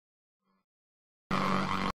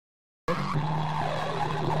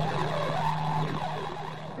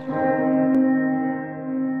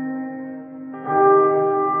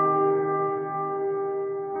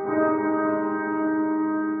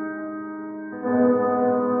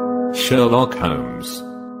Sherlock Holmes.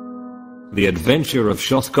 The Adventure of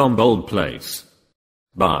Shoscombe Old Place.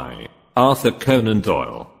 By Arthur Conan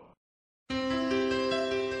Doyle.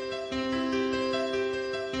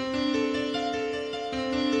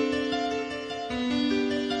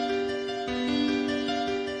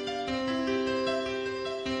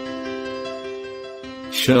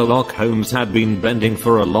 Sherlock Holmes had been bending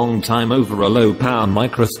for a long time over a low-power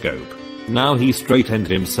microscope. Now he straightened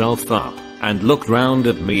himself up and looked round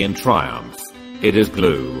at me in triumph. "It is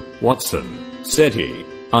glue, Watson," said he.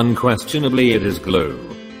 "Unquestionably it is glue.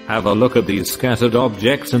 Have a look at these scattered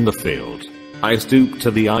objects in the field." I stooped to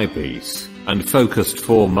the eyepiece and focused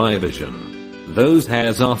for my vision. "Those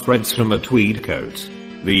hairs are threads from a tweed coat.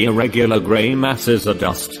 The irregular grey masses are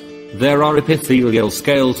dust. There are epithelial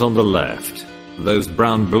scales on the left. Those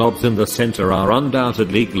brown blobs in the center are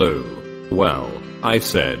undoubtedly glue." "Well," I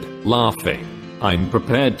said, laughing, "I'm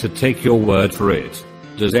prepared to take your word for it.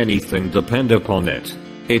 Does anything depend upon it?"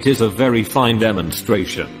 "It is a very fine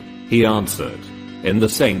demonstration," he answered. "In the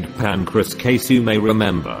St. Pancras case, you may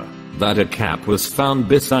remember that a cap was found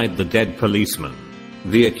beside the dead policeman.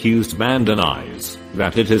 The accused man denies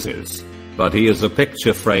that it is his, but he is a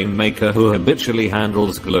picture frame maker who habitually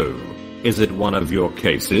handles glue. Is it one of your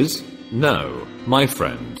cases?" "No, my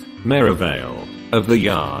friend, Merivale, of the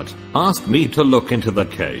Yard, asked me to look into the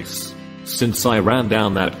case. Since I ran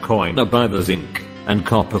down that coiner by the zinc and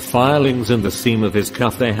copper filings in the seam of his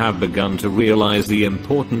cuff, they have begun to realize the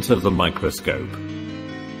importance of the microscope."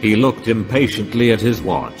 He looked impatiently at his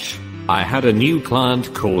watch. "I had a new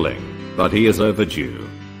client calling, but he is overdue.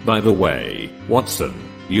 By the way, Watson,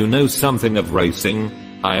 you know something of racing?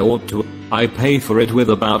 I ought to. I pay for it with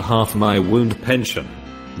about half my wound pension.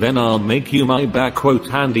 Then I'll make you my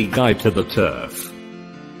handy guide to the turf."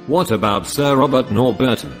 "What about Sir Robert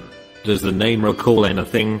Norburton? Does the name recall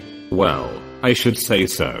anything?" "Well, I should say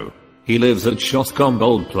so. He lives at Shoscombe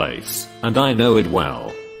Old Place, and I know it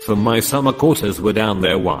well, for my summer quarters were down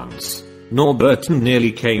there once." "Norburton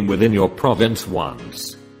nearly came within your province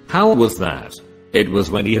once. How was that?" "It was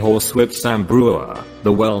when he horsewhipped Sam Brewer,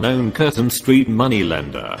 the well-known Curtain Street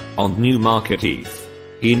moneylender, on Newmarket Heath.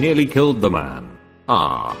 He nearly killed the man."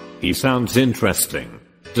 "Ah, he sounds interesting.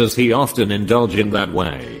 Does he often indulge in that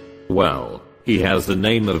way?" "Well, he has the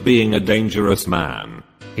name of being a dangerous man.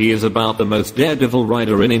 He is about the most daredevil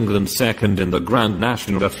rider in England, second in the Grand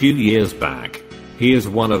National a few years back. He is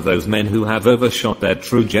one of those men who have overshot their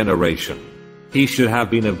true generation. He should have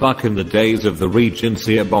been a buck in the days of the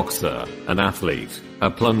Regency, a boxer, an athlete, a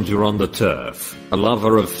plunger on the turf, a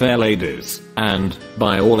lover of fair ladies, and,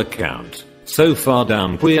 by all account, so far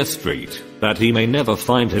down Queer Street that he may never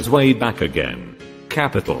find his way back again."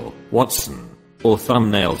 "Capital, Watson. Or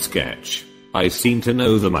thumbnail sketch. I seem to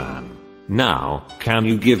know the man. Now, can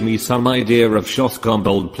you give me some idea of Shoscombe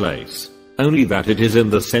Old Place? Only that it is in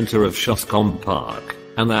the center of Shoscombe Park,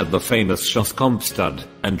 and that the famous Shoscombe stud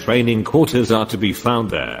and training quarters are to be found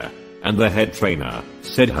there. And the head trainer,"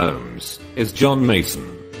 said Holmes, "is John Mason.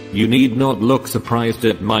 You need not look surprised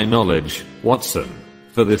at my knowledge, Watson,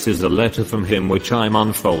 for this is a letter from him which I'm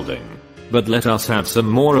unfolding. But let us have some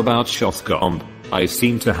more about Shoscombe. I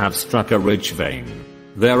seem to have struck a rich vein."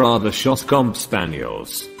 "There are the Shoscombe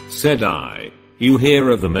Spaniels," said I. "You hear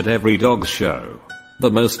of them at every dog show.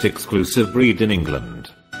 The most exclusive breed in England.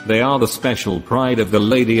 They are the special pride of the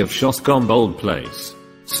Lady of Shoscombe Old Place.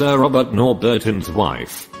 Sir Robert Norburton's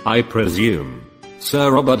wife, I presume."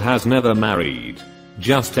 "Sir Robert has never married."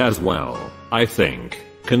 "Just as well, I think,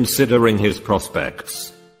 considering his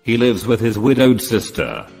prospects. He lives with his widowed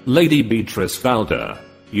sister, Lady Beatrice Falder."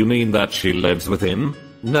 "You mean that she lives with him?"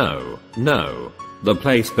 No. The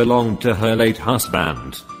place belonged to her late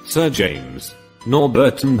husband, Sir James.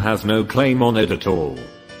 Norburton has no claim on it at all.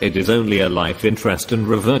 It is only a life interest and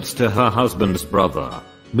reverts to her husband's brother.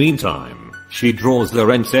 Meantime, she draws the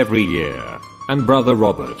rents every year. And brother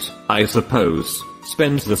Robert, I suppose,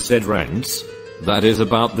 spends the said rents? That is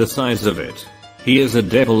about the size of it. He is a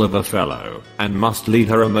devil of a fellow, and must lead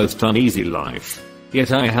her a most uneasy life.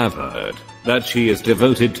 Yet I have heard that she is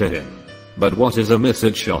devoted to him. But what is amiss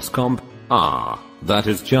at Shoscombe? Ah, that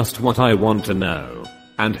is just what I want to know.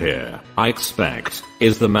 And here, I expect,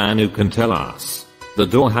 is the man who can tell us." The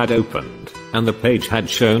door had opened, and the page had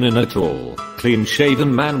shown in a tall,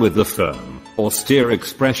 clean-shaven man with the firm, austere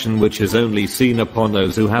expression which is only seen upon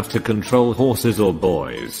those who have to control horses or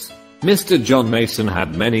boys. Mr. John Mason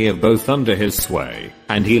had many of both under his sway,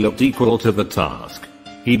 and he looked equal to the task.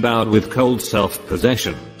 He bowed with cold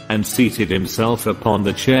self-possession, and seated himself upon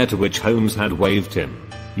the chair to which Holmes had waved him.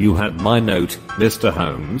 "You had my note, Mr.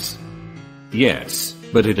 Holmes?" "Yes,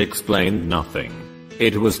 but it explained nothing.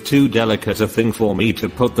 It was too delicate a thing for me to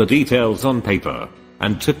put the details on paper,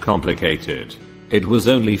 and too complicated. It was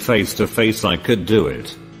only face to face I could do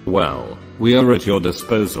it. Well, we are at your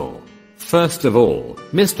disposal. First of all,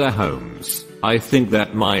 Mr. Holmes, I think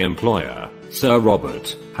that my employer, Sir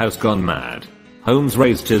Robert, has gone mad. Holmes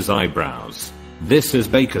raised his eyebrows. This is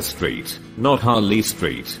Baker Street, not Harley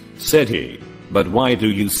Street, said he. But why do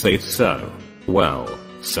you say so? Well,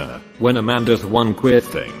 sir, when a man does one queer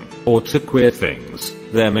thing, or two queer things,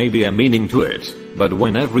 there may be a meaning to it, but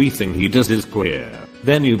when everything he does is queer,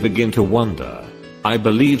 then you begin to wonder. I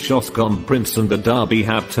believe Shoscombe Prince and the Derby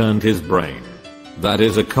have turned his brain. That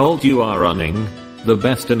is a cult you are running, the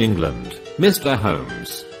best in England, Mr.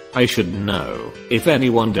 Holmes. I should know, if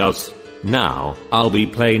anyone does. Now, I'll be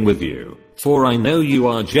plain with you, for I know you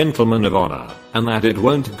are gentlemen of honor, and that it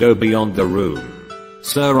won't go beyond the room.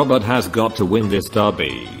 Sir Robert has got to win this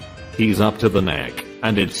derby. He's up to the neck,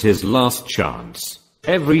 and it's his last chance.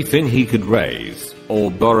 Everything he could raise, or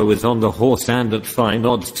borrow is on the horse and at fine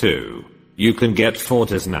odds too. You can get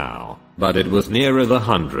 40s now, but it was nearer the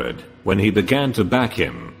 100, when he began to back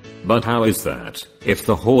him. But how is that, if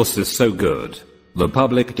the horse is so good? The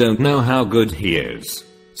public don't know how good he is.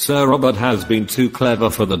 Sir Robert has been too clever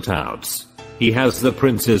for the touts. He has the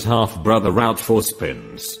prince's half-brother out for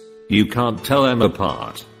spins. You can't tell them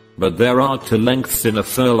apart. But there are 2 lengths in a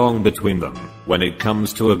furlong between them, when it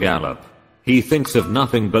comes to a gallop. He thinks of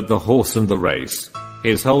nothing but the horse and the race.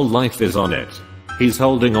 His whole life is on it. He's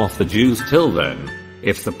holding off the Jews till then.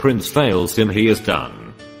 If the prince fails him, he is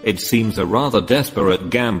done. It seems a rather desperate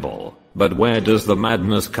gamble, but where does the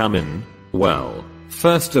madness come in? Well,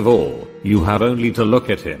 first of all, you have only to look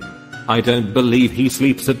at him. I don't believe he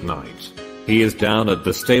sleeps at night. He is down at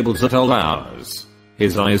the stables at all hours.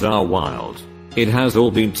 His eyes are wild. It has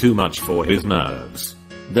all been too much for his nerves.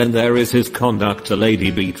 Then there is his conduct to Lady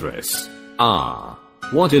Beatrice. Ah,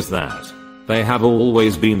 what is that? They have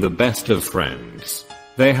always been the best of friends.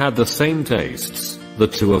 They had the same tastes, the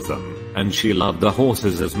two of them, and she loved the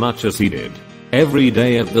horses as much as he did. Every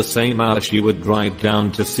day at the same hour she would drive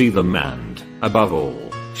down to see them, and, above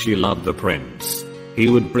all, she loved the prince. He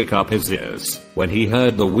would prick up his ears when he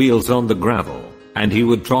heard the wheels on the gravel, and he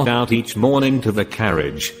would trot out each morning to the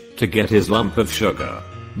carriage to get his lump of sugar.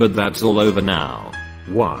 But that's all over now.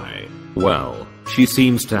 Why? Well, she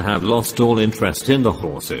seems to have lost all interest in the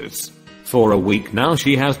horses. For a week now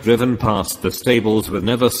she has driven past the stables with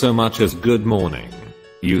never so much as good morning.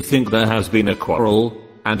 You think there has been a quarrel?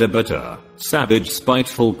 And a bitter, savage,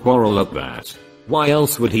 spiteful quarrel at that. Why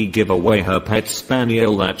else would he give away her pet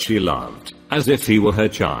spaniel that she loved, as if he were her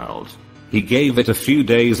child? He gave it a few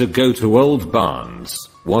days ago to old Barnes,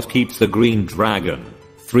 what keeps the Green Dragon,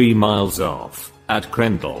 3 miles off, at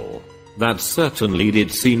Crendell. That certainly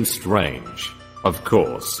did seem strange. Of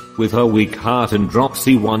course, with her weak heart and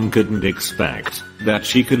dropsy, one couldn't expect that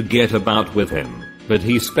she could get about with him, but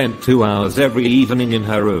he spent 2 hours every evening in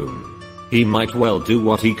her room. He might well do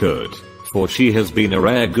what he could, for she has been a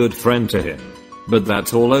rare good friend to him. But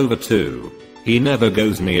that's all over too. He never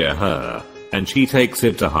goes near her, and she takes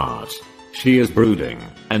it to heart. She is brooding,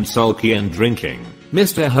 and sulky and drinking.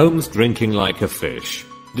 Mr. Holmes drinking like a fish.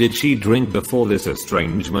 Did she drink before this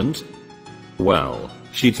estrangement? Well,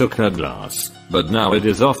 she took her glass, but now it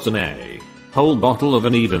is often a whole bottle of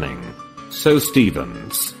an evening. So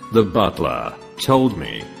Stevens, the butler, told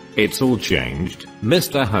me. It's all changed,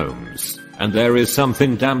 Mr. Holmes, and there is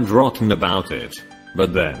something damned rotten about it.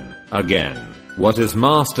 But then, again, what is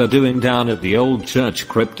Master doing down at the old church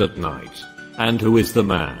crypt at night? And who is the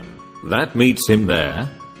man that meets him there?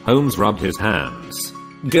 Holmes rubbed his hands.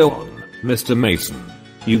 Go on, Mr. Mason.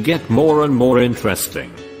 You get more and more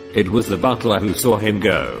interesting. It was the butler who saw him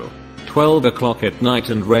go. 12 o'clock at night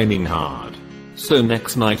and raining hard. So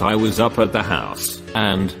next night I was up at the house,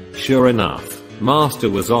 and, sure enough, Master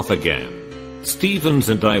was off again. Stevens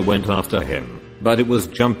and I went after him, but it was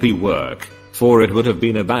jumpy work, for it would have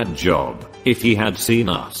been a bad job if he had seen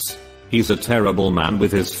us. He's a terrible man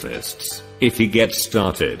with his fists, if he gets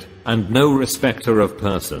started, and no respecter of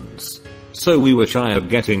persons. So we were shy of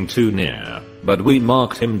getting too near, but we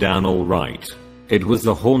marked him down all right. It was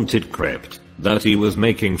the haunted crypt that he was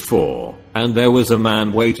making for, and there was a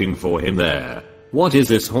man waiting for him there. What is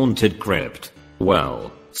this haunted crypt?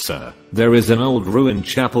 Well, sir, there is an old ruined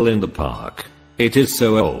chapel in the park. It is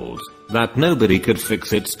so old that nobody could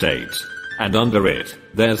fix its date. And under it,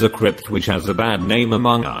 there's a crypt which has a bad name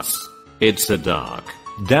among us. It's a dark,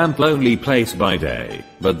 damp, lonely place by day,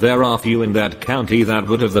 but there are few in that county that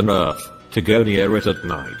would have the nerve to go near it at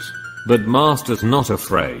night. But Master's not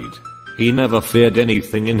afraid. He never feared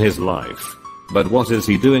anything in his life. But what is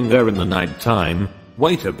he doing there in the night time?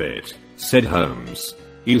 Wait a bit. said Holmes.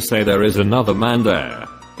 You say there is another man there.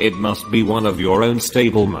 It must be one of your own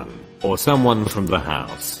stablemen, or someone from the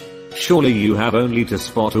house. Surely you have only to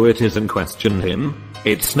spot who it is and question him?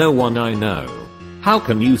 It's no one I know. How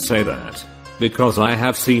can you say that? Because I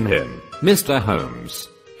have seen him, Mr. Holmes.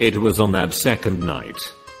 It was on that second night.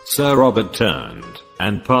 Sir Robert turned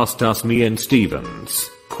and passed us, me and Stevens,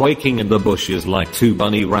 quaking in the bushes like two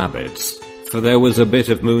bunny rabbits, for there was a bit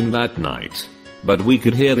of moon that night. But we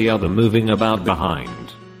could hear the other moving about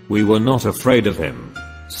behind. We were not afraid of him.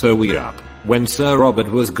 So we up when Sir Robert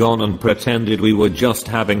was gone and pretended we were just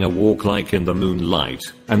having a walk like in the moonlight,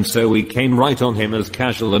 and so we came right on him as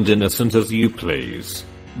casual and innocent as you please.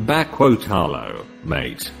 Back quote Harlow,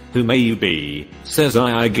 mate, who may you be, says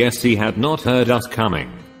I guess he had not heard us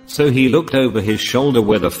coming. So he looked over his shoulder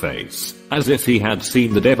with a face, as if he had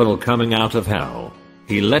seen the devil coming out of hell.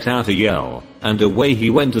 He let out a yell, and away he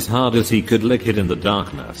went as hard as he could lick it in the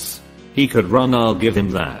darkness. He could run, I'll give him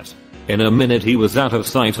that. In a minute he was out of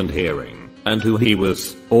sight and hearing, and who he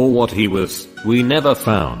was, or what he was, we never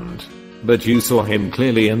found. But you saw him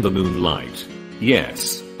clearly in the moonlight.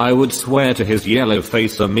 Yes, I would swear to his yellow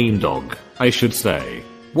face, a mean dog, I should say.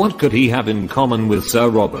 What could he have in common with Sir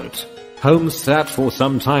Robert? Holmes sat for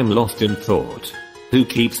some time lost in thought. Who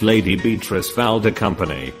keeps Lady Beatrice Valder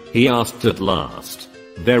company? He asked at last.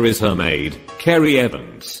 There is her maid, Kerry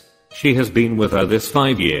Evans. She has been with her this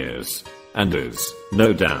 5 years, and is,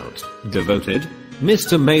 no doubt, devoted?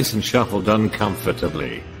 Mr. Mason shuffled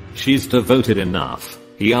uncomfortably. She's devoted enough,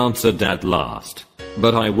 he answered at last.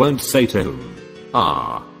 But I won't say to whom.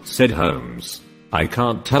 Ah, said Holmes. I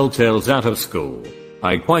can't tell tales out of school.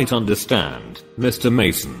 I quite understand, Mr.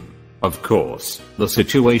 Mason. Of course, the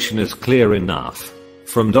situation is clear enough.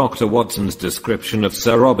 From Dr. Watson's description of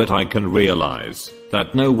Sir Robert I can realize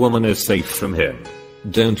that no woman is safe from him.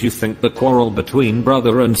 Don't you think the quarrel between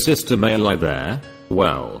brother and sister may lie there?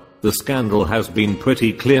 Well, the scandal has been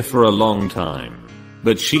pretty clear for a long time.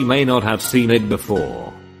 But she may not have seen it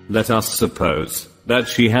before. Let us suppose that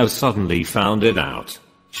she has suddenly found it out.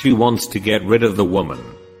 She wants to get rid of the woman.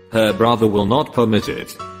 Her brother will not permit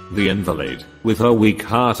it. The invalid, with her weak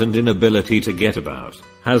heart and inability to get about,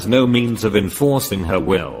 has no means of enforcing her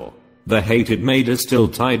will. The hated maid is still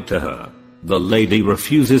tied to her. The lady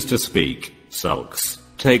refuses to speak, sulks,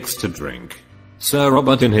 takes to drink. Sir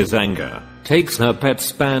Robert in his anger takes her pet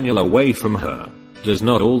spaniel away from her. Does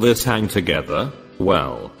not all this hang together?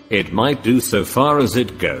 Well, it might do so far as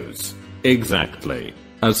it goes. Exactly.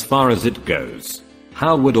 As far as it goes.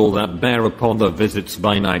 How would all that bear upon the visits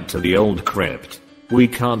by night to the old crypt? We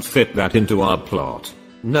can't fit that into our plot.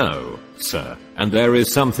 No, sir, and there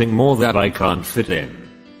is something more that I can't fit in.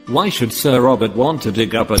 Why should Sir Robert want to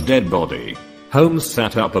dig up a dead body? Holmes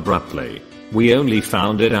sat up abruptly. We only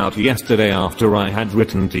found it out yesterday after I had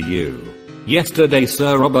written to you. Yesterday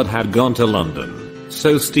Sir Robert had gone to London,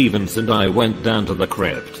 so Stevens and I went down to the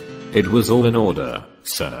crypt. It was all in order,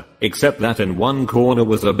 sir, except that in one corner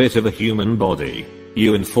was a bit of a human body.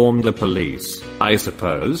 You informed the police, I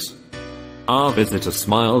suppose? Our visitor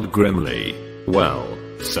smiled grimly. Well,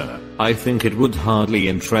 sir, I think it would hardly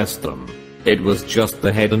interest them. It was just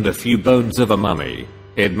the head and a few bones of a mummy.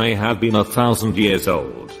 It may have been 1,000 years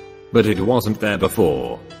old. But it wasn't there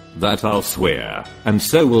before. That I'll swear, and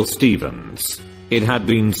so will Stevens. It had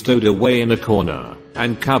been stowed away in a corner,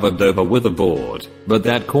 and covered over with a board, but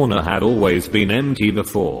that corner had always been empty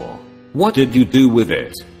before. What did you do with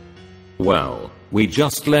it? Well, we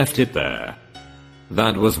just left it there.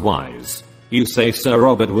 That was wise. You say Sir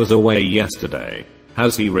Robert was away yesterday.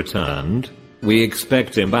 Has he returned? We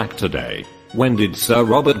expect him back today. When did Sir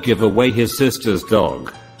Robert give away his sister's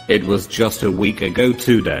dog? It was just a week ago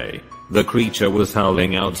today. The creature was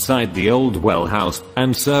howling outside the old well house,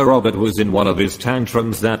 and Sir Robert was in one of his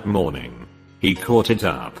tantrums that morning. He caught it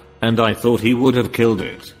up, and I thought he would have killed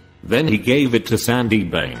it. Then he gave it to Sandy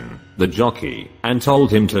Bain, the jockey, and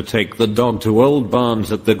told him to take the dog to Old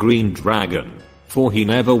Barnes at the Green Dragon, for he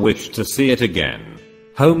never wished to see it again.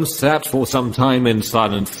 Holmes sat for some time in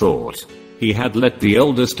silent thought. He had lit the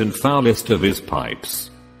oldest and foulest of his pipes.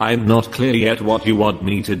 I'm not clear yet what you want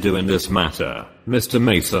me to do in this matter, Mr.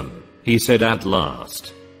 Mason, he said at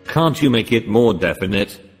last. Can't you make it more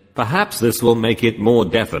definite? Perhaps this will make it more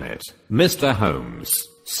definite, Mr. Holmes,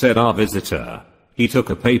 said our visitor. He took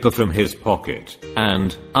a paper from his pocket,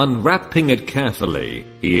 and, unwrapping it carefully,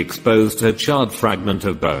 he exposed a charred fragment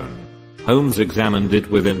of bone. Holmes examined it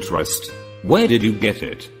with interest. Where did you get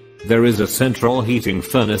it? There is a central heating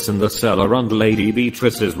furnace in the cellar under Lady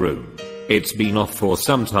Beatrice's room. It's been off for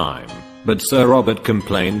some time, but Sir Robert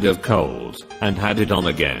complained of cold, and had it on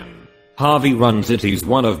again. Harvey runs it, he's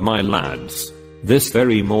one of my lads. This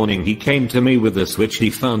very morning he came to me with a switch he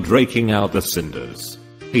found raking out the cinders.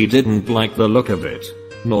 He didn't like the look of it.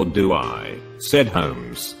 Nor do I, said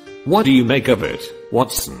Holmes. What do you make of it,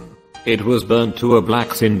 Watson? It was burnt to a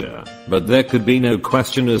black cinder, but there could be no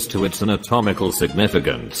question as to its anatomical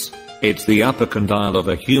significance. It's the upper condyle of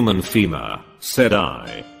a human femur, said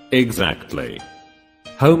I. Exactly.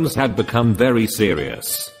 Holmes had become very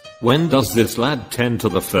serious. When does this lad tend to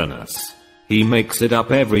the furnace? He makes it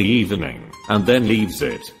up every evening, and then leaves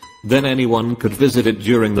it. Then anyone could visit it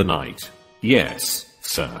during the night. Yes,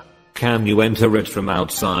 sir. Can you enter it from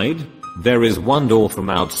outside? There is one door from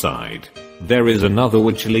outside. There is another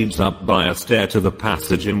which leads up by a stair to the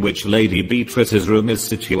passage in which Lady Beatrice's room is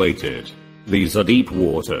situated. These are deep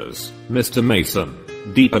waters, Mr. Mason.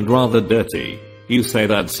 Deep and rather dirty. You say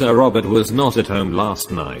that Sir Robert was not at home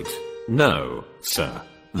last night? No, sir.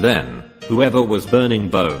 Then, whoever was burning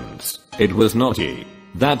bones, it was not he.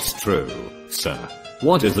 That's true, sir.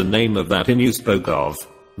 What is the name of that inn you spoke of?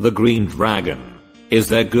 The Green Dragon. Is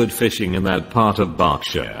there good fishing in that part of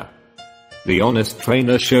Berkshire? The honest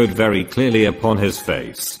trainer showed very clearly upon his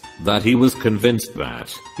face that he was convinced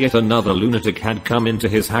that yet another lunatic had come into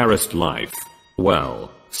his harassed life.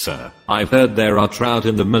 Well, sir, I've heard there are trout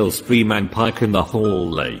in the mill stream and pike in the Hall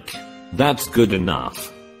Lake. That's good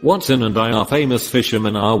enough. Watson and I are famous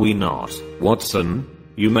fishermen, are we not? Watson,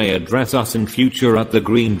 you may address us in future at the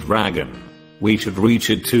Green Dragon. We should reach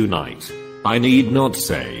it tonight. I need not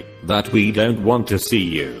say that we don't want to see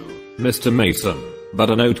you, Mr. Mason, but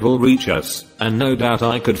a note will reach us, and no doubt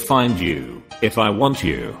I could find you, if I want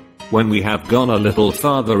you. When we have gone a little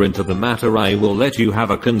farther into the matter I will let you have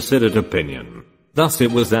a considered opinion. Thus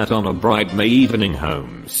it was that on a bright May evening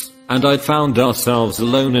Holmes and I found ourselves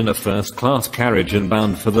alone in a first-class carriage and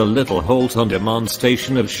bound for the little halt-on-demand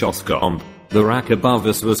station of Shoscombe. The rack above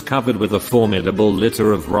us was covered with a formidable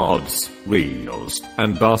litter of rods, reels,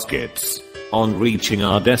 and baskets. On reaching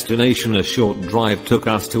our destination a short drive took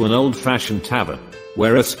us to an old-fashioned tavern,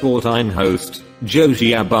 where a sportine host,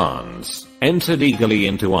 Josiah Barnes, entered eagerly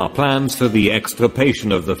into our plans for the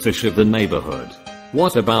extirpation of the fish of the neighborhood.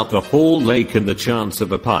 What about the Hall Lake and the chance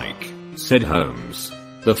of a pike? Said Holmes.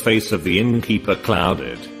 The face of the innkeeper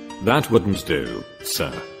clouded. That wouldn't do,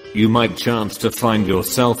 sir. You might chance to find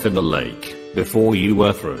yourself in the lake before you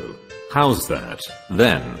were through. How's that,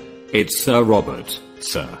 then? It's Sir Robert,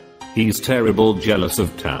 sir. He's terrible jealous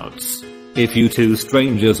of touts. If you two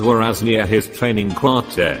strangers were as near his training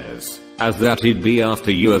quarters as that he'd be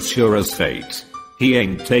after you as sure as fate. He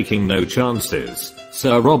ain't taking no chances,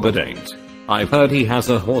 Sir Robert ain't. I've heard he has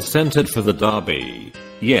a horse entered for the Derby.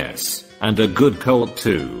 Yes, and a good colt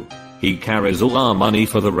too. He carries all our money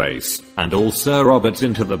for the race, and all Sir Robert's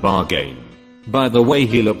into the bargain. By the way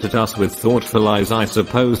he looked at us with thoughtful eyes. I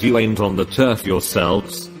suppose you ain't on the turf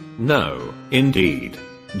yourselves? No, indeed.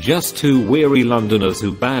 Just two weary Londoners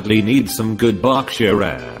who badly need some good Berkshire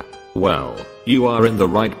air. Well, you are in the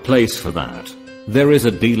right place for that. There is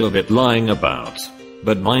a deal of it lying about.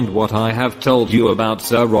 But mind what I have told you about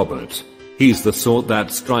Sir Robert. He's the sort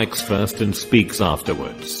that strikes first and speaks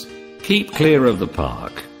afterwards. Keep clear of the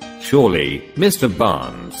park. Surely, Mr.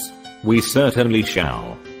 Barnes. We certainly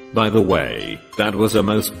shall. By the way, that was a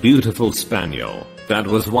most beautiful spaniel that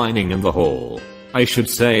was whining in the hall. I should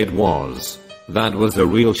say it was. That was a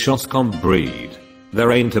real Shoscombe breed.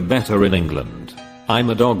 There ain't a better in England. I'm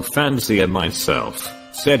a dog fancier myself,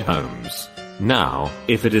 said Holmes. Now,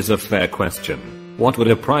 if it is a fair question, what would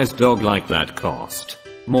a prize dog like that cost?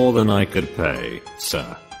 More than I could pay,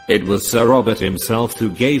 sir. It was Sir Robert himself who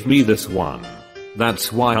gave me this one.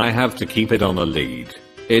 That's why I have to keep it on a lead.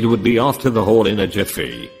 It would be off to the hall in a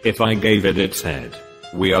jiffy if I gave it its head.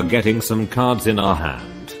 We are getting some cards in our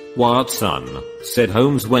hand, Watson, said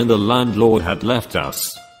Holmes when the landlord had left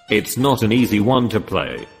us. It's not an easy one to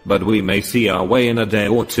play, but we may see our way in a day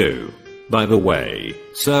or two. By the way,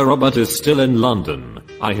 Sir Robert is still in London,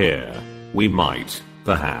 I hear. We might,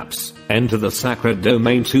 perhaps, enter the sacred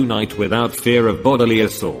domain tonight without fear of bodily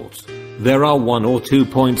assault. There are 1 or 2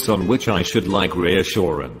 points on which I should like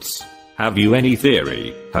reassurance. Have you any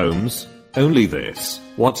theory, Holmes? Only this,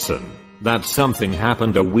 Watson, that something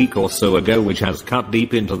happened a week or so ago which has cut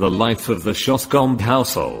deep into the life of the Shoscombe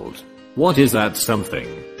household. What is that something?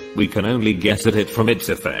 We can only guess at it from its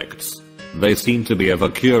effects. They seem to be of a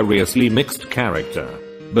curiously mixed character.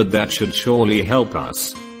 But that should surely help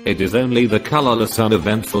us. It is only the colorless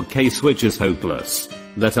uneventful case which is hopeless.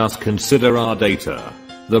 Let us consider our data.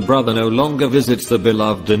 The brother no longer visits the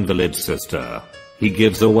beloved invalid sister. He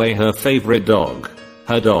gives away her favorite dog.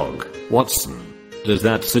 Her dog, Watson. Does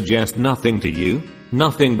that suggest nothing to you?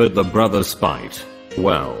 Nothing but the brother's spite.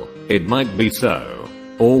 Well, it might be so.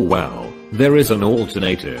 Or well, There is an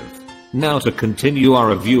alternative. Now to continue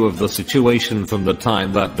our review of the situation from the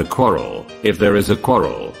time that the quarrel, if there is a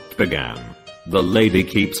quarrel, began. The lady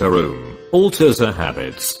keeps her room, alters her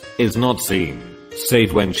habits, is not seen,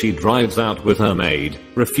 save when she drives out with her maid,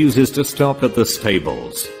 refuses to stop at the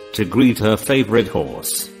stables to greet her favorite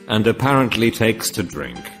horse, and apparently takes to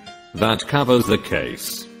drink. That covers the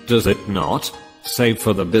case, does it not? Save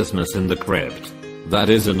for the business in the crypt. That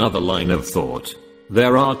is another line of thought.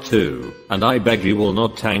 There are two, and I beg you will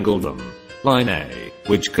not tangle them. Line A,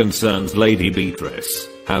 which concerns Lady Beatrice,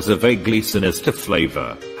 has a vaguely sinister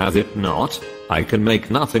flavor, has it not? I can make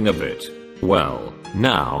nothing of it. Well,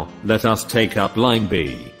 now, let us take up line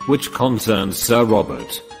B, which concerns Sir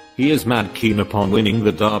Robert. He is mad keen upon winning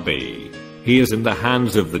the derby. He is in the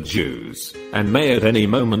hands of the Jews, and may at any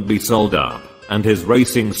moment be sold up, and his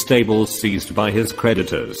racing stables seized by his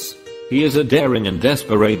creditors. He is a daring and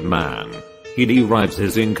desperate man. He derives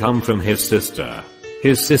his income from his sister.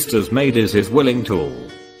 His sister's maid is his willing tool.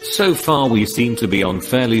 So far we seem to be on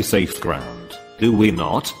fairly safe ground, do we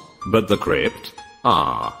not? But the crypt?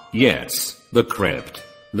 Ah, yes, the crypt.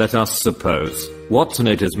 Let us suppose, Watson,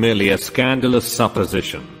 it is merely a scandalous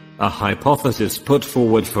supposition, a hypothesis put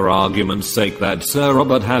forward for argument's sake that Sir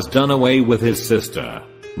Robert has done away with his sister.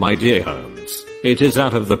 My dear Holmes, it is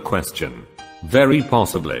out of the question. Very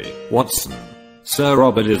possibly, Watson. Sir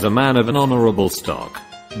Robert is a man of an honorable stock,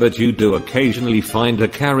 but you do occasionally find a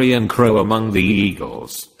carrion crow among the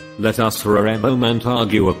eagles. Let us for a moment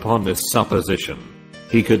argue upon this supposition.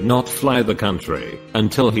 He could not fly the country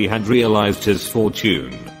until he had realized his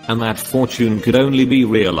fortune, and that fortune could only be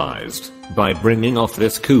realized by bringing off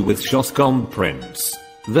this coup with Shoscombe Prince.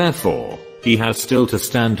 Therefore, he has still to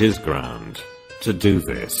stand his ground. To do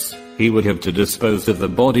this, he would have to dispose of the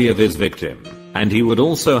body of his victim, and he would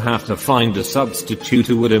also have to find a substitute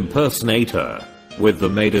who would impersonate her. With the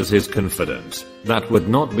maid as his confidant, that would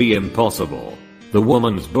not be impossible. The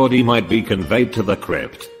woman's body might be conveyed to the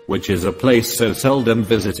crypt, which is a place so seldom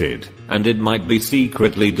visited, and it might be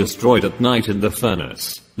secretly destroyed at night in the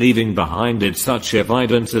furnace, leaving behind it such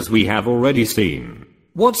evidence as we have already seen.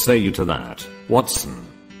 What say you to that, Watson?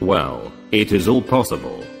 Well, it is all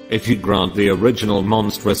possible, if you grant the original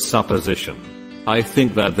monstrous supposition. I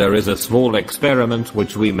think that there is a small experiment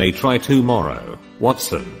which we may try tomorrow,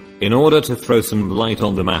 Watson, in order to throw some light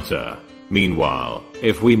on the matter. Meanwhile,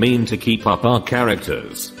 if we mean to keep up our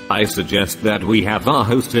characters, I suggest that we have our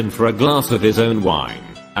host in for a glass of his own wine,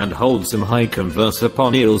 and hold some high converse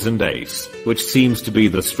upon eels and ace, which seems to be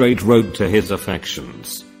the straight road to his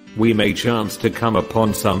affections. We may chance to come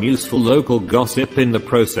upon some useful local gossip in the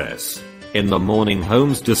process. In the morning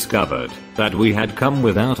Holmes discovered that we had come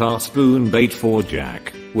without our spoon bait for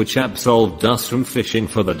Jack, which absolved us from fishing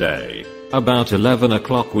for the day. About 11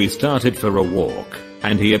 o'clock we started for a walk,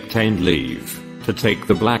 and he obtained leave to take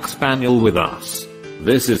the black spaniel with us.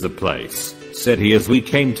 This is the place, said he as we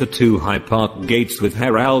came to two high park gates with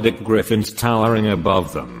heraldic griffins towering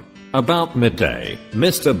above them. About midday,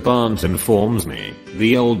 Mr. Barnes informs me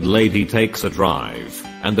the old lady takes a drive,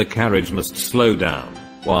 and the carriage must slow down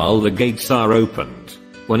while the gates are opened.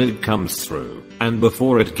 When it comes through, and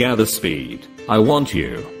before it gathers speed, I want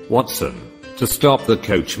you, Watson, to stop the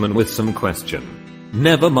coachman with some question.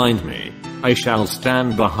 Never mind me. I shall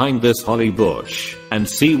stand behind this holly bush, and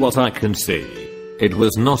see what I can see. It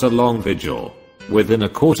was not a long vigil. Within a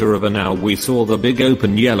quarter of an hour we saw the big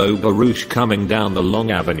open yellow barouche coming down the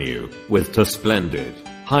long avenue, with two splendid,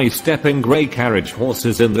 high-stepping grey carriage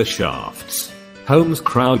horses in the shafts. Holmes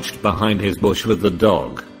crouched behind his bush with the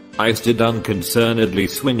dog. I stood unconcernedly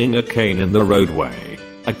swinging a cane in the roadway.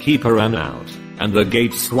 A keeper ran out, and the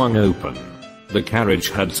gate swung open. The carriage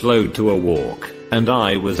had slowed to a walk, and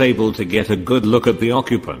I was able to get a good look at the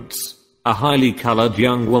occupants. A highly colored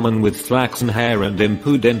young woman with flaxen hair and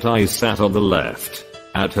impudent eyes sat on the left.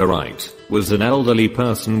 At her right was an elderly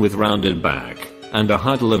person with rounded back, and a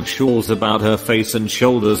huddle of shawls about her face and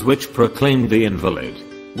shoulders which proclaimed the invalid.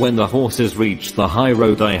 When the horses reached the high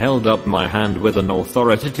road I held up my hand with an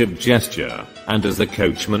authoritative gesture, and as the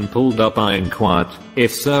coachman pulled up I inquired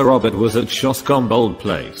if Sir Robert was at Shoscombe Old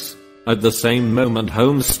Place. At the same moment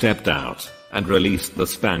Holmes stepped out, and released the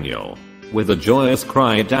spaniel. With a joyous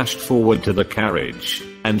cry it dashed forward to the carriage,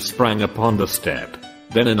 and sprang upon the step.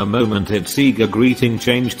 Then in a moment its eager greeting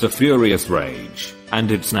changed to furious rage,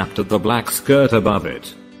 and it snapped at the black skirt above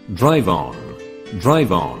it. "Drive on!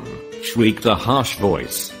 Drive on!" shrieked a harsh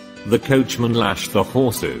voice. The coachman lashed the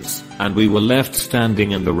horses, and we were left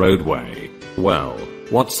standing in the roadway. "Well,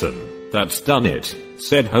 Watson, that's done it,"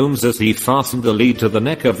 said Holmes as he fastened the lead to the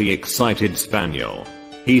neck of the excited spaniel.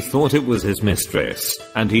 He thought it was his mistress,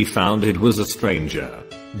 and he found it was a stranger.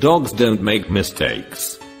 Dogs don't make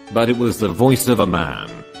mistakes. But it was the voice of a man.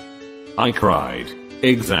 I cried.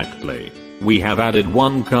 Exactly. We have added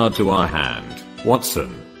one card to our hand,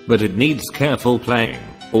 Watson, but it needs careful playing,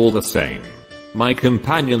 all the same. My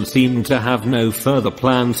companion seemed to have no further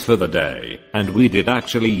plans for the day, and we did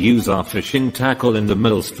actually use our fishing tackle in the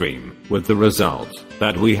millstream, with the result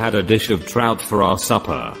that we had a dish of trout for our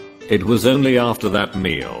supper. It was only after that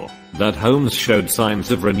meal that Holmes showed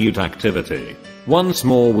signs of renewed activity. Once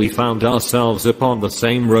more we found ourselves upon the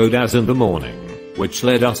same road as in the morning, which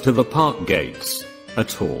led us to the park gates. A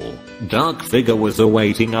tall, dark figure was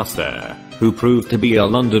awaiting us there, who proved to be a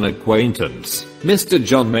London acquaintance, Mr.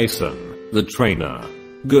 John Mason, the trainer.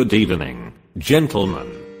 "Good evening, gentlemen,"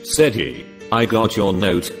 said he. "I got your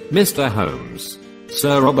note, Mr. Holmes.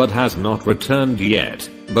 Sir Robert has not returned yet,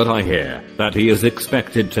 but I hear that he is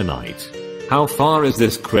expected tonight." "How far is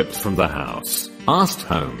this crypt from the house?" asked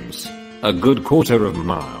Holmes. "A good quarter of a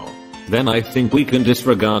mile." "Then I think we can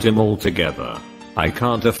disregard him altogether." "I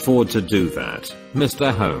can't afford to do that,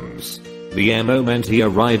 Mr. Holmes. The moment he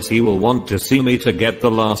arrives he will want to see me to get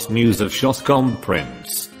the last news of Shoscombe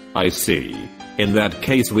Prince." "I see. In that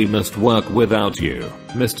case we must work without you,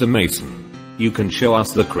 Mr. Mason. You can show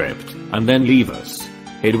us the crypt, and then leave us."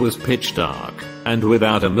 It was pitch dark, and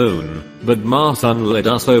without a moon, but my sun led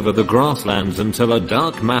us over the grasslands until a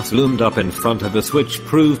dark mass loomed up in front of us which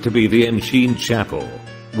proved to be the ancient chapel.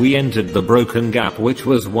 We entered the broken gap which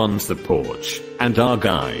was once the porch, and our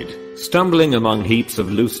guide, stumbling among heaps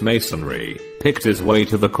of loose masonry, picked his way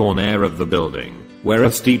to the corner of the building, where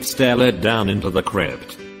a steep stair led down into the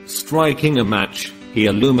crypt. Striking a match, he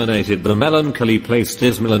illuminated the melancholy place,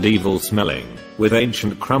 dismal and evil smelling, with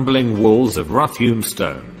ancient crumbling walls of rough-hewn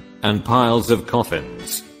stone, and piles of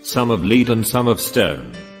coffins, some of lead and some of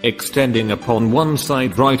stone, extending upon one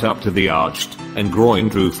side right up to the arched and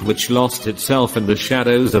groined roof which lost itself in the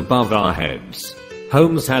shadows above our heads.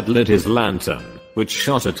 Holmes had lit his lantern, which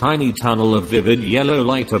shot a tiny tunnel of vivid yellow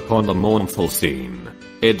light upon the mournful scene.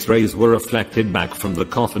 Its rays were reflected back from the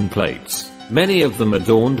coffin plates, many of them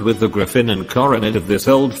adorned with the griffin and coronet of this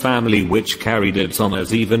old family which carried its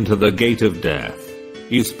honors even to the gate of death.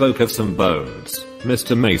 "You spoke of some bones,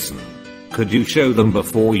 Mr. Mason. Could you show them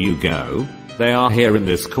before you go? They are here in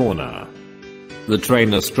this corner." The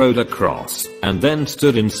trainer strode across, and then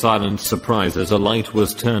stood in silent surprise as a light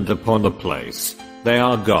was turned upon the place. "They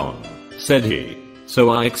are gone," said he. "So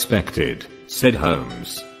I expected," said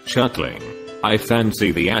Holmes, chuckling. "I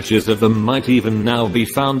fancy the ashes of them might even now be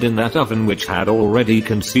found in that oven which had already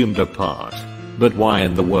consumed a part. But why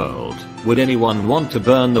in the world would anyone want to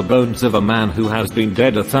burn the bones of a man who has been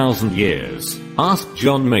dead 1,000 years? asked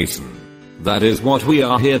John Mason. "That is what we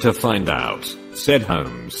are here to find out," said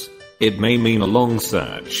Holmes. "It may mean a long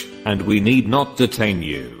search, and we need not detain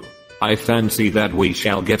you. I fancy that we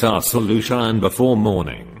shall get our solution before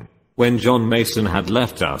morning." When John Mason had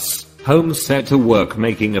left us, Holmes set to work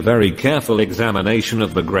making a very careful examination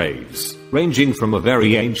of the graves, ranging from a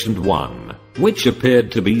very ancient one, which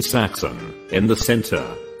appeared to be Saxon, in the center,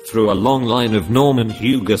 through a long line of Norman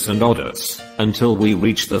Hugues and Oddus, until we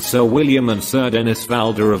reached the Sir William and Sir Dennis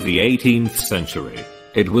Valder of the 18th century.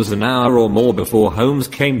 It was an hour or more before Holmes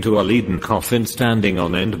came to a leaden coffin standing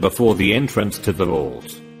on end before the entrance to the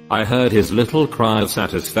vault. I heard his little cry of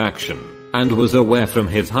satisfaction, and was aware from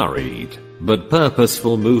his hurried, but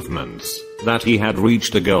purposeful movements, that he had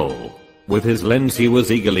reached a goal. With his lens he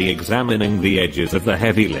was eagerly examining the edges of the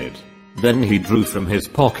heavy lid. Then he drew from his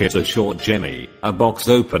pocket a short jemmy, a box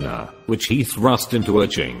opener, which he thrust into a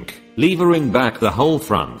chink, levering back the whole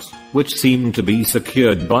front, which seemed to be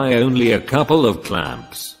secured by only a couple of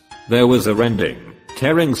clamps. There was a rending,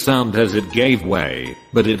 tearing sound as it gave way,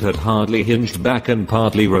 but it had hardly hinged back and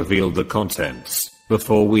partly revealed the contents,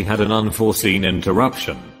 before we had an unforeseen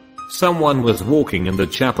interruption. Someone was walking in the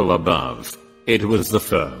chapel above. It was the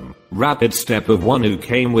firm, rapid step of one who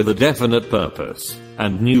came with a definite purpose,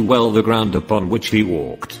 and knew well the ground upon which he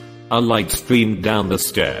walked. A light streamed down the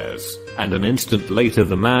stairs, and an instant later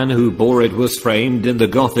the man who bore it was framed in the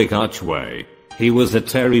Gothic archway. He was a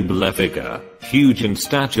terrible figure, huge in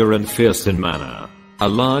stature and fierce in manner. A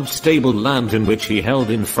large stable lantern which he held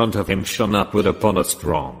in front of him shone upward upon a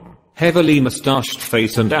strong, heavily moustached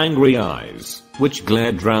face and angry eyes, which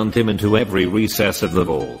glared round him into every recess of the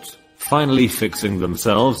vault, finally fixing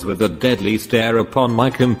themselves with a deadly stare upon my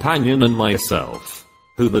companion and myself.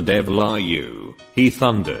 "Who the devil are you?" he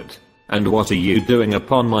thundered. "And what are you doing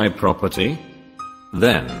upon my property?"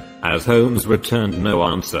 Then, as Holmes returned no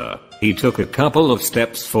answer, he took a couple of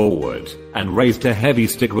steps forward, and raised a heavy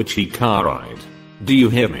stick which he carried. "Do you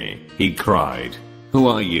hear me?" he cried. "Who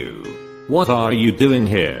are you? What are you doing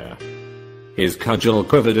here?" His cudgel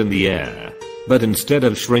quivered in the air. But instead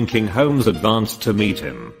of shrinking, Holmes advanced to meet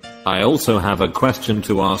him. "I also have a question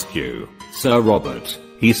to ask you, Sir Robert,"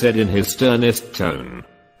 he said in his sternest tone.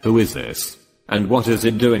 "Who is this? And what is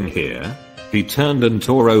it doing here?" He turned and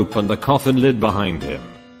tore open the coffin lid behind him.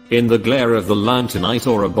 In the glare of the lantern I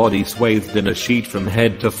saw a body swathed in a sheet from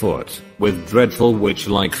head to foot, with dreadful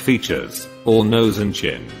witch-like features, all nose and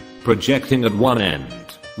chin, projecting at one end,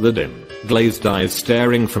 the dim, glazed eyes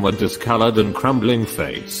staring from a discolored and crumbling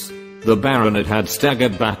face. The baronet had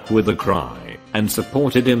staggered back with a cry, and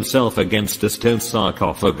supported himself against a stone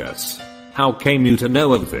sarcophagus. "How came you to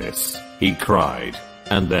know of this?" he cried.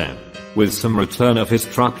 And then, with some return of his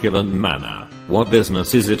truculent manner, "What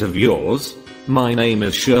business is it of yours?" "My name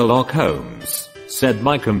is Sherlock Holmes," said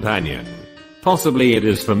my companion. "Possibly it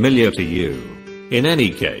is familiar to you. In any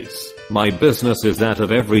case, my business is that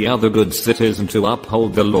of every other good citizen, to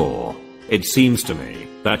uphold the law. It seems to me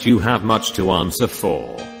that you have much to answer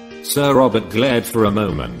for." Sir Robert glared for a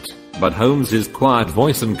moment, but Holmes's quiet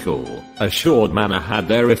voice and cool, assured manner had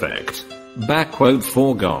their effect.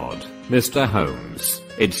 "For God, Mr. Holmes,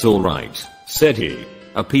 it's alright," said he.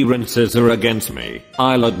 "Appearances are against me,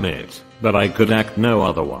 I'll admit, but I could act no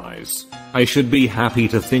otherwise. I should be happy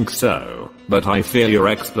to think so, but I fear your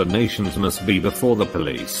explanations must be before the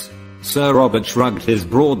police." Sir Robert shrugged his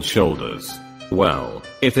broad shoulders. "Well,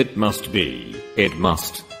 if it must be, it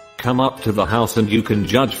must. Come up to the house and you can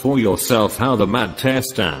judge for yourself how the mad tear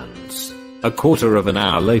stands." A quarter of an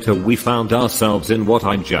hour later we found ourselves in what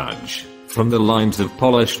I judge, from the lines of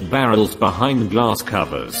polished barrels behind glass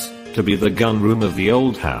covers, to be the gun room of the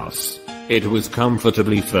old house. It was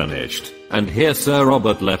comfortably furnished, and here Sir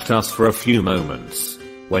Robert left us for a few moments.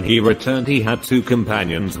 When he returned he had two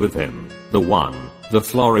companions with him, the one, the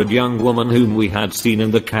florid young woman whom we had seen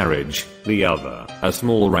in the carriage, the other, a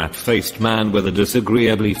small rat-faced man with a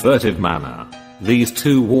disagreeably furtive manner. These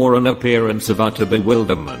two wore an appearance of utter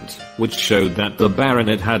bewilderment, which showed that the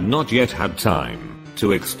baronet had not yet had time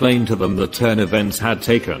to explain to them the turn events had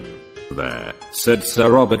taken. "There," said Sir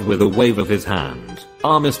Robert with a wave of his hand,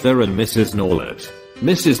 "are Mr. and Mrs. Norlett.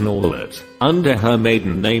 Mrs. Norlett, under her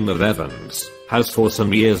maiden name of Evans, has for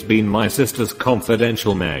some years been my sister's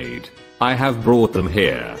confidential maid. I have brought them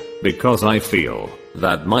here, because I feel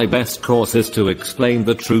that my best course is to explain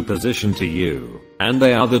the true position to you, and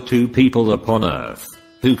they are the two people upon earth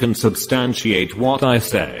who can substantiate what I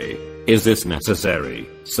say. Is this necessary,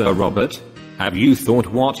 Sir Robert? Have you thought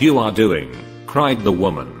what you are doing?" cried the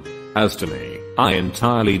woman. "As to me, I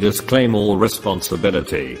entirely disclaim all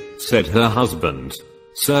responsibility," said her husband.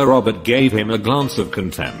 Sir Robert gave him a glance of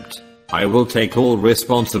contempt. "I will take all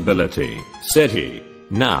responsibility," said he.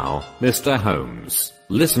 "Now, Mr. Holmes,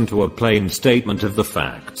 listen to a plain statement of the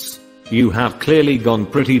facts. You have clearly gone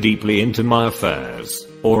pretty deeply into my affairs,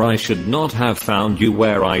 or I should not have found you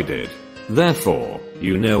where I did. Therefore,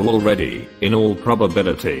 you know already, in all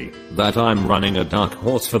probability, that I'm running a dark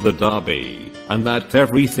horse for the Derby, and that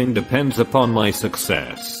everything depends upon my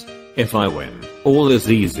success. If I win, all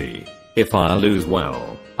is easy. If I lose,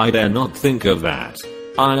 well, I dare not think of that."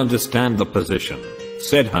 "I understand the position,"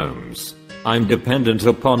 said Holmes. "I'm dependent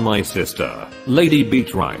upon my sister, Lady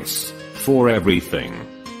Beatrice, for everything.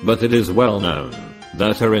 But it is well known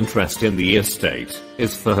that her interest in the estate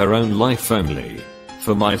is for her own life only.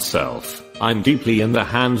 For myself, I'm deeply in the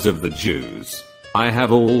hands of the Jews. I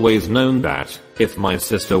have always known that, if my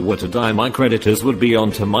sister were to die, my creditors would be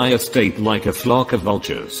onto my estate like a flock of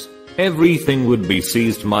vultures. Everything would be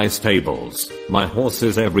seized, my stables, my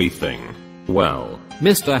horses, everything. Well,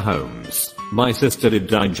 Mr. Holmes, my sister did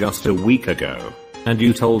die just a week ago, and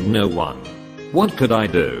you told no one. What could I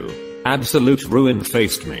do? Absolute ruin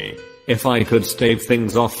faced me. If I could stave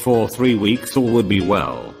things off for 3 weeks, all would be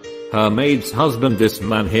well. Her maid's husband, this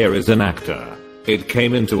man here, is an actor. It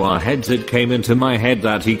came into our heads, it came into my head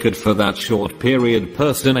that he could for that short period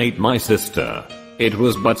personate my sister. It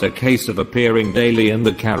was but a case of appearing daily in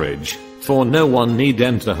the carriage, for no one need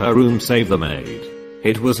enter her room save the maid.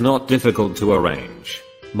 It was not difficult to arrange.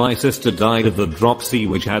 My sister died of the dropsy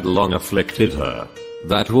which had long afflicted her.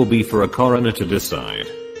 That will be for a coroner to decide.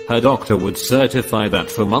 Her doctor would certify that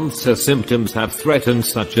for months her symptoms have threatened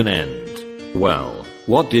such an end. Well,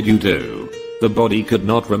 what did you do? The body could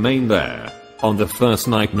not remain there. On the first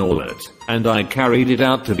night, Norlett and I carried it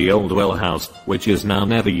out to the old well house, which is now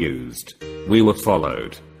never used. We were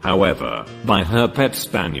followed, however, by her pet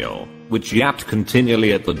spaniel, which yapped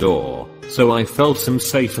continually at the door, so I felt some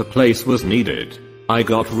safer place was needed. I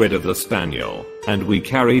got rid of the spaniel, and we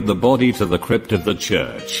carried the body to the crypt of the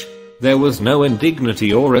church. There was no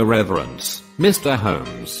indignity or irreverence, Mr.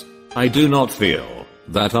 Holmes. I do not feel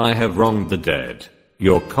that I have wronged the dead.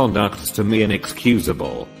 Your conduct's to me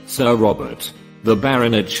inexcusable, Sir Robert. The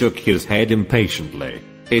baronet shook his head impatiently.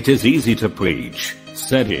 It is easy to preach,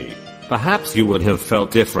 said he. Perhaps you would have felt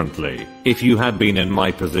differently if you had been in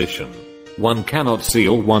my position. One cannot see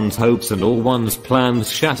all one's hopes and all one's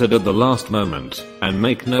plans shattered at the last moment, and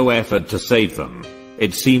make no effort to save them.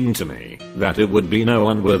 It seemed to me that it would be no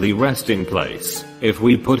unworthy resting place if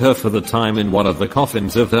we put her for the time in one of the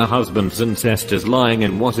coffins of her husband's ancestors lying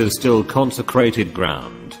in what is still consecrated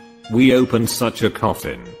ground. We opened such a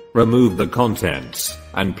coffin, removed the contents,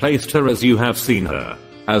 and placed her as you have seen her.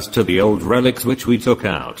 As to the old relics which we took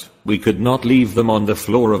out, we could not leave them on the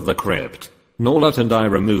floor of the crypt. Norlat and I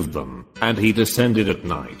removed them, and he descended at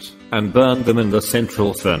night, and burned them in the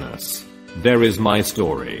central furnace. There is my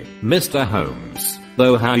story, Mr. Holmes,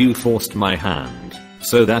 though how you forced my hand,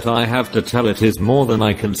 so that I have to tell it is more than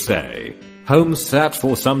I can say. Holmes sat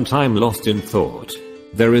for some time lost in thought.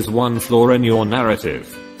 There is one flaw in your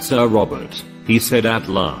narrative, Sir Robert, he said at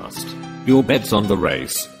last. Your bet's on the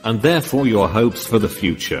race, and therefore your hopes for the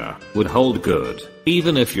future, would hold good,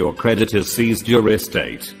 even if your creditors seized your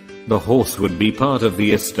estate. The horse would be part of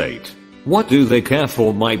the estate. What do they care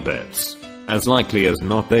for my bets? As likely as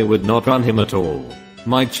not they would not run him at all.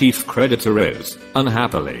 My chief creditor is,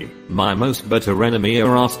 unhappily, my most bitter enemy, a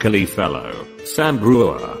rascally fellow, Sam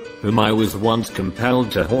Brewer, whom I was once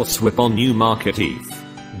compelled to horsewhip on Newmarket Heath.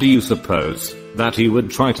 Do you suppose that he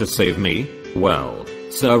would try to save me? Well,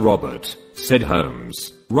 Sir Robert, said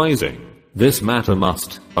Holmes, rising, this matter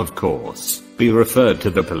must, of course, be referred to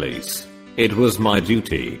the police. It was my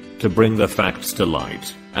duty to bring the facts to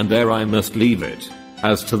light, and there I must leave it.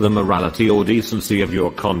 As to the morality or decency of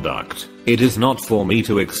your conduct, it is not for me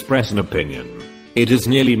to express an opinion. It is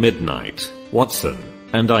nearly midnight, Watson,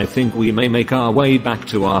 and I think we may make our way back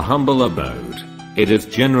to our humble abode. It is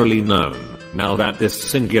generally known now that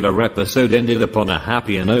this singular episode ended upon a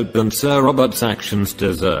happier note than Sir Robert's actions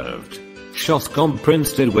deserved. Shoscombe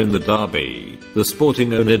Prince did win the derby, the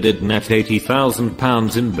sporting owner did net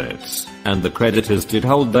 £80,000 in bets, and the creditors did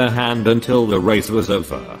hold their hand until the race was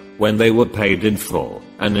over, when they were paid in full,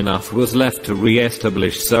 and enough was left to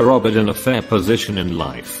re-establish Sir Robert in a fair position in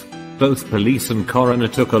life. Both police and coroner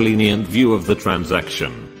took a lenient view of the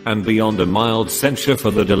transaction, and beyond a mild censure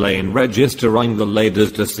for the delay in registering the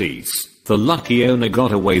lady's decease, the lucky owner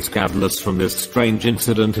got away scathless from this strange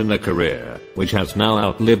incident in a career, which has now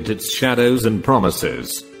outlived its shadows and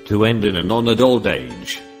promises to end in an honored old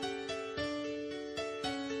age.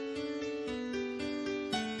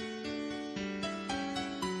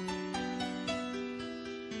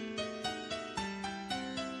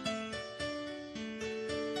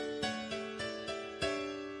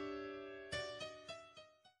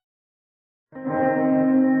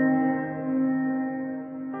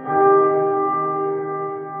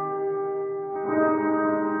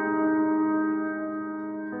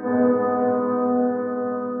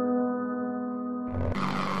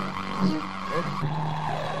 Yeah.